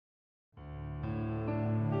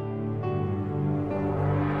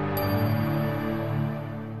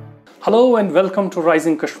Hello and welcome to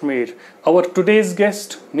Rising Kashmir. Our today's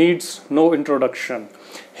guest needs no introduction.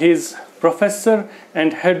 He is Professor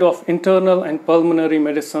and Head of Internal and Pulmonary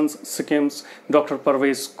Medicine's SKIMS Dr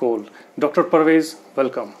Parvaiz Kaul. Dr Parvaiz,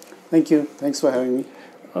 welcome. Thank you. Thanks for having me.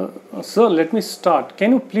 Sir, let me start.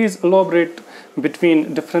 Can you please elaborate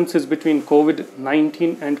between differences between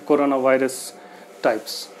COVID-19 and coronavirus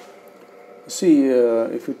types? See,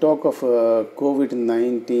 if you talk of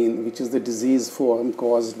COVID-19, which is the disease form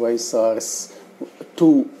caused by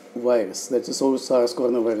SARS-2 virus, that's the SARS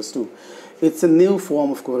coronavirus 2. It's a new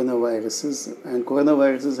form of coronaviruses, and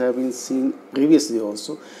coronaviruses have been seen previously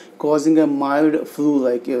also, causing a mild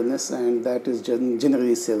flu-like illness, and that is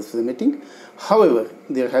generally self-limiting. However,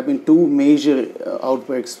 there have been two major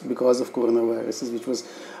outbreaks because of coronaviruses, which was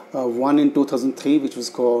one in 2003, which was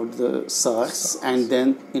called the SARS, and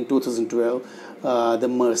then in 2012, the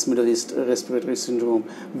MERS, Middle East Respiratory Syndrome,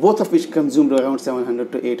 both of which consumed around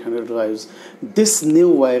 700 to 800 lives. This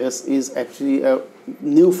new virus is actually a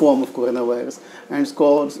new form of coronavirus, and it's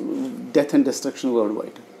caused death and destruction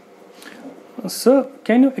worldwide. Sir,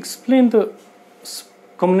 can you explain the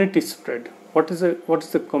community spread? What is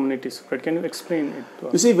the community spread? Can you explain it to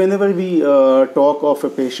us? You see, whenever we talk of a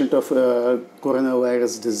patient of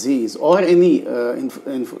coronavirus disease or any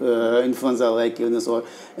influenza-like illness or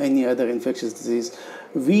any other infectious disease,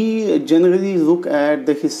 we generally look at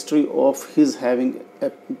the history of his having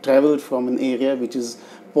traveled from an area which is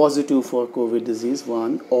positive for COVID disease,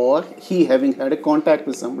 one, or he having had a contact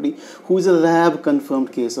with somebody who is a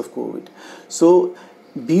lab-confirmed case of COVID. So,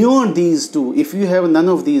 beyond these two, if you have none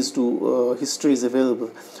of these two histories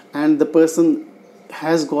available and the person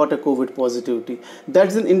has got a COVID positivity,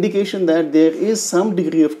 that's an indication that there is some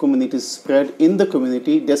degree of community spread in the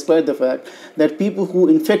community, despite the fact that people who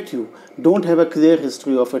infect you don't have a clear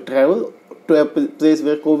history of a travel to a place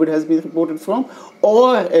where COVID has been reported from,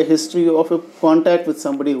 or a history of a contact with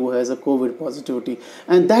somebody who has a COVID positivity.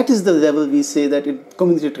 And that is the level we say that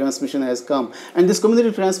community transmission has come. And this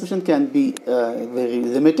community transmission can be very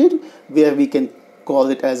limited, where we can call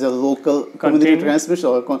it as a local community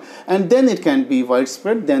transmission, and then it can be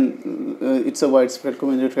widespread. Then it's a widespread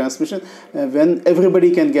community transmission when everybody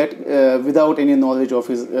can get without any knowledge of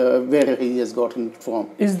his where he has gotten from.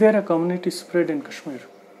 Is there a community spread in Kashmir?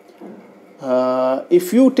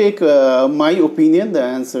 If you take my opinion, the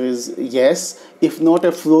answer is yes. If not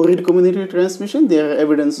a florid community transmission, there are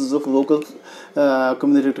evidences of local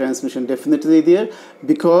community transmission definitely there,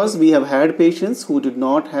 because we have had patients who did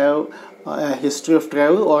not have a history of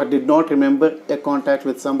travel or did not remember a contact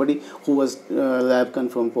with somebody who was lab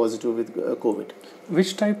confirmed positive with COVID.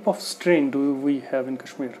 Which type of strain do we have in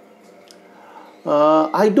Kashmir?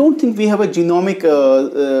 I don't think we have a genomic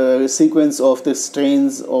sequence of the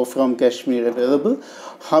strains from Kashmir available.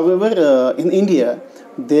 However, in India,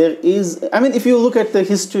 there is, if you look at the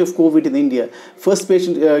history of COVID in India, first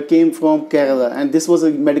patient came from Kerala, and this was a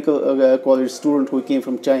medical college student who came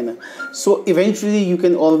from China. So eventually you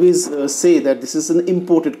can always say that this is an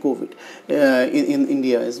imported COVID in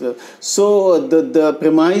India as well. So the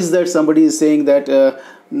premise that somebody is saying that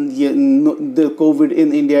the COVID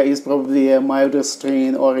in India is probably a milder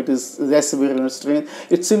strain or it is less virulent strain,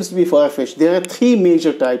 it seems to be far-fetched. There are three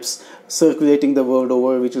major types circulating the world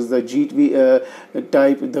over, which is the G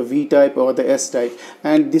type, the V type, or the S type,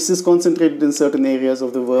 and this is concentrated in certain areas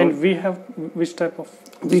of the world. And we have which type of?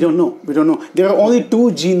 We don't know. There are only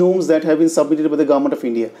two genomes that have been submitted by the government of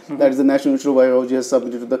India. Mm-hmm. That is the National Institute of Virology has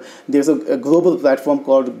submitted to there's a global platform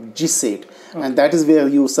called GSAID, and that is where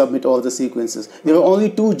you submit all the sequences. There are only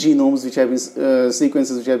two genomes which have been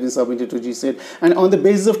sequences which have been submitted to GSAID, and on the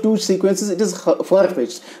basis of two sequences, it is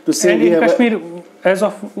far-fetched to say and we in have Kashmir, as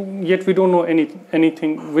of yet, we don't know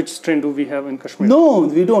anything. Which strain do we have in Kashmir? No,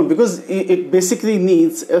 we don't, because it basically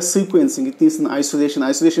needs a sequencing. It needs an isolation.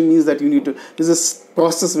 Isolation means that you need to. There's a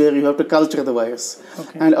process where you have to culture the virus,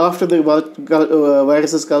 and after the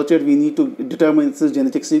virus is cultured, we need to determine its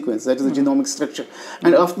genetic sequence. That is the genomic structure.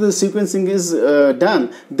 And after the sequencing is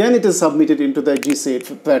done, then it is submitted into the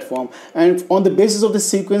GSAID platform. And on the basis of the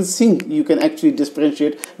sequencing, you can actually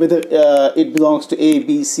differentiate whether it belongs to A,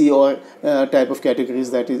 B, C, or type of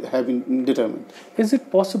categories that have been determined. Is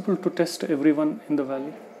it possible to test everyone in the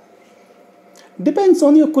valley? Depends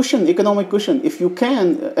on your cushion, economic cushion. If you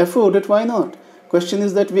can afford it, why not? Question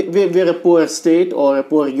is that we're a poor state or a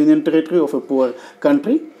poor union territory of a poor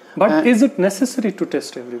country. But is it necessary to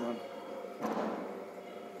test everyone?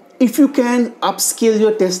 If you can upscale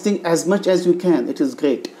your testing as much as you can, it is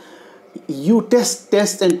great. You test.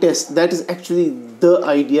 That is actually the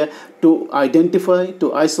idea, to identify,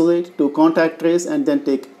 to isolate, to contact trace, and then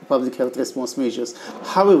take public health response measures.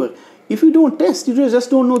 However, If you don't test, you just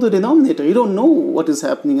don't know the denominator. You don't know what is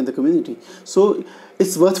happening in the community. So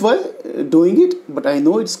it's worthwhile doing it, but I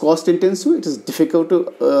know it's cost intensive. It is difficult to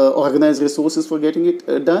organize resources for getting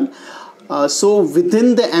it done. So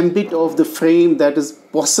within the ambit of the frame that is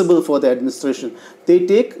possible for the administration, they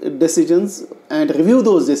take decisions and review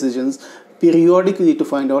those decisions periodically to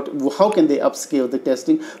find out how can they upscale the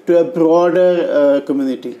testing to a broader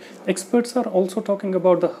community. Experts are also talking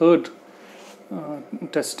about the herd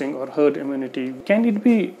testing or herd immunity.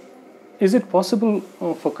 Is it possible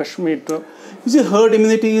for Kashmir to... You see, herd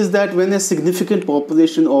immunity is that when a significant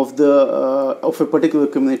population of a particular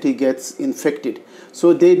community gets infected,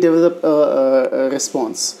 so they develop a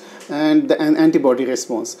response and an antibody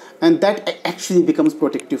response, and that actually becomes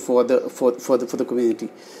protective for the community.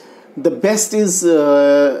 The best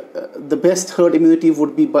herd immunity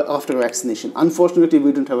would be after vaccination. Unfortunately,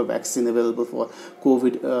 we don't have a vaccine available for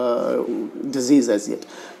COVID disease as yet.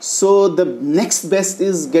 So the next best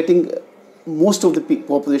is getting most of the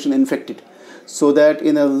population infected, so that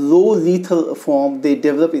in a low lethal form they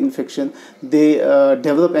develop infection, they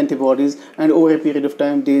develop antibodies, and over a period of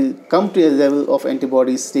time they come to a level of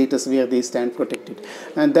antibody status where they stand protected.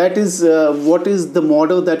 And that is what is the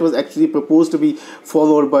model that was actually proposed to be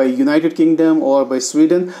followed by United Kingdom or by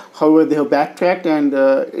Sweden. However, they have backtracked, and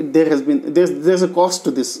there's a cost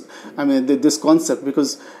to this. I mean, this concept,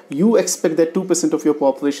 because you expect that 2% of your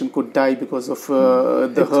population could die because of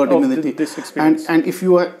the herd immunity. And if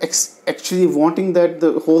you are actually wanting that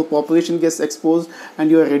the whole population gets exposed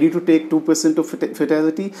and you are ready to take 2% of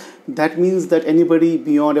fatality, that means that anybody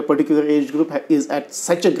beyond a particular age group is at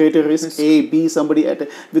such a greater risk. A, B, somebody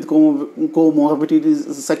with comorbidities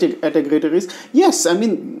is at a greater risk. Yes, I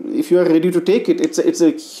mean, if you are ready to take it, it's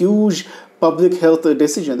a huge public health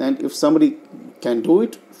decision, and if somebody can do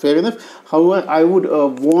it, fair enough. However, I would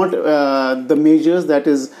want the measures, that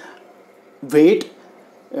is wait,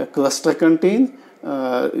 cluster contain,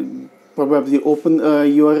 probably open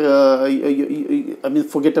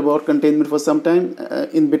forget about containment for some time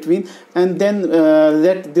in between, and then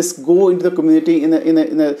let this go into the community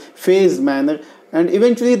in a phased manner. And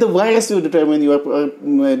eventually the virus will determine your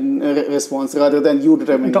response rather than you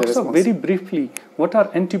determining the response. Doctor, very briefly, what are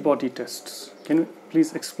antibody tests? Can you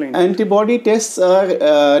please explain? Antibody tests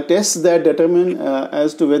are tests that determine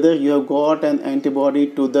as to whether you have got an antibody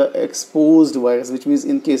to the exposed virus, which means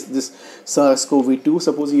in case this SARS-CoV-2,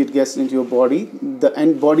 supposing it gets into your body, the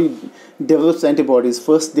body develops antibodies.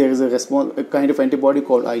 First, there is a kind of antibody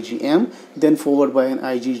called IgM, then followed by an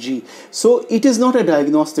IgG. So it is not a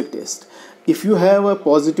diagnostic test. If you have a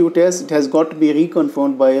positive test, it has got to be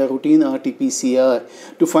reconfirmed by a routine RT-PCR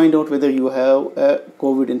to find out whether you have a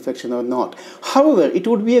COVID infection or not. However, it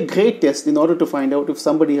would be a great test in order to find out if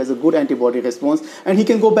somebody has a good antibody response and he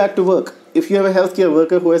can go back to work. If you have a healthcare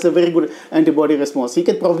worker who has a very good antibody response, he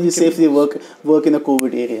can probably safely work in a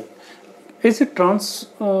COVID area. Is it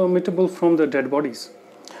transmittable from the dead bodies?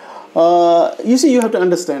 You see, you have to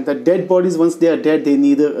understand that dead bodies, once they are dead, they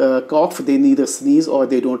neither cough, they neither sneeze, or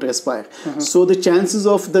they don't respire. So the chances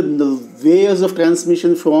of the ways of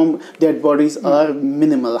transmission from dead bodies are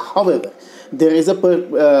minimal. However, there is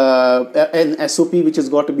an SOP which has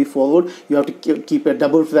got to be followed. You have to keep a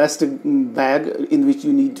double plastic bag in which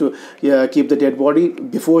you need to keep the dead body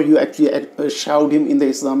before you actually shroud him in the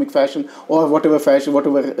Islamic fashion or whatever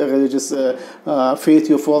religious faith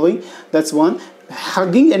you're following. That's one.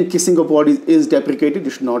 Hugging and kissing of bodies is deprecated.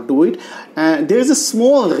 You should not do it. And there is a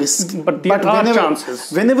small risk, but there are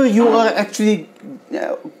chances. Whenever you are actually,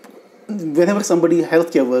 whenever somebody, a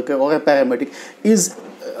healthcare worker or a paramedic, is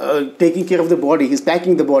taking care of the body, he's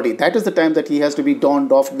packing the body, that is the time that he has to be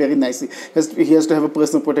donned off very nicely. He has to have a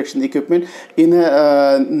personal protection equipment in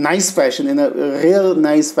a nice fashion, in a real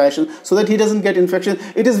nice fashion, so that he doesn't get infection.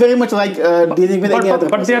 It is very much like dealing with any other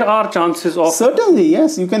person. But there are chances of... Certainly,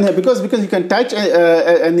 yes, you can have, because you can touch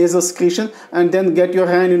a nasal secretion and then get your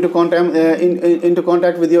hand into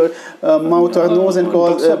contact with your mouth or nose and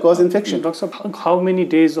cause infection. Doctor, how many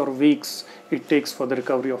days or weeks it takes for the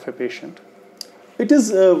recovery of a patient? It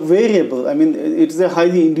is variable. I mean, it is a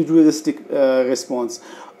highly individualistic response.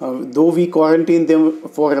 Though we quarantine them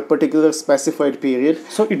for a particular specified period.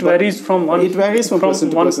 So it varies from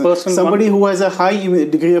person to person. Somebody who has a high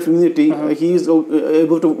degree of immunity, he is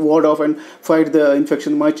able to ward off and fight the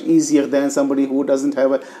infection much easier than somebody who doesn't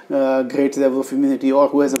have a great level of immunity or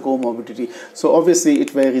who has a comorbidity. So obviously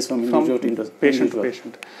it varies from individual to patient to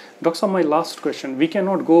patient. Doctor, my last question. We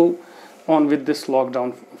cannot go on with this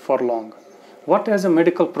lockdown for long. What, as a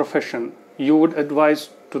medical profession, you would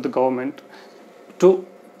advise to the government to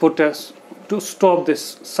to stop this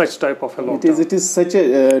such type of a lockdown? It is such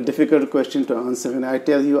a difficult question to answer, and I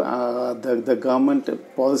tell you, the government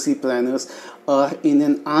policy planners are in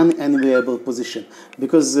an unenviable position,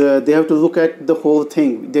 because they have to look at the whole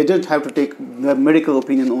thing. They don't have to take the medical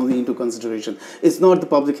opinion only into consideration. It's not the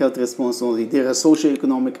public health response only. There are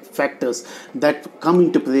socio-economic factors that come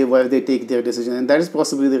into play while they take their decision, and that is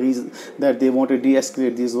possibly the reason that they want to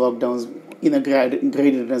de-escalate these lockdowns in a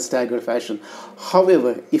graded and staggered fashion.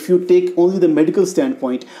 However, if you take only the medical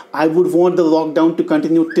standpoint, I would want the lockdown to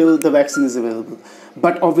continue till the vaccine is available.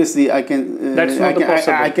 But obviously, I can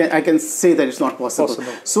I can say that it's not possible.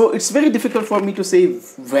 So it's very difficult for me to say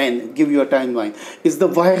when, give you a timeline. It's the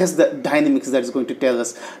virus, the dynamics that is going to tell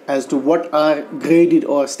us as to what our graded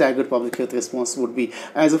or staggered public health response would be.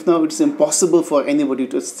 As of now, it's impossible for anybody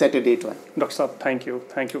to set a date line. Dr. Saab, thank you.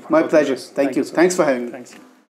 Thank you for my pleasure. Thank you. Thanks for having me. Thanks.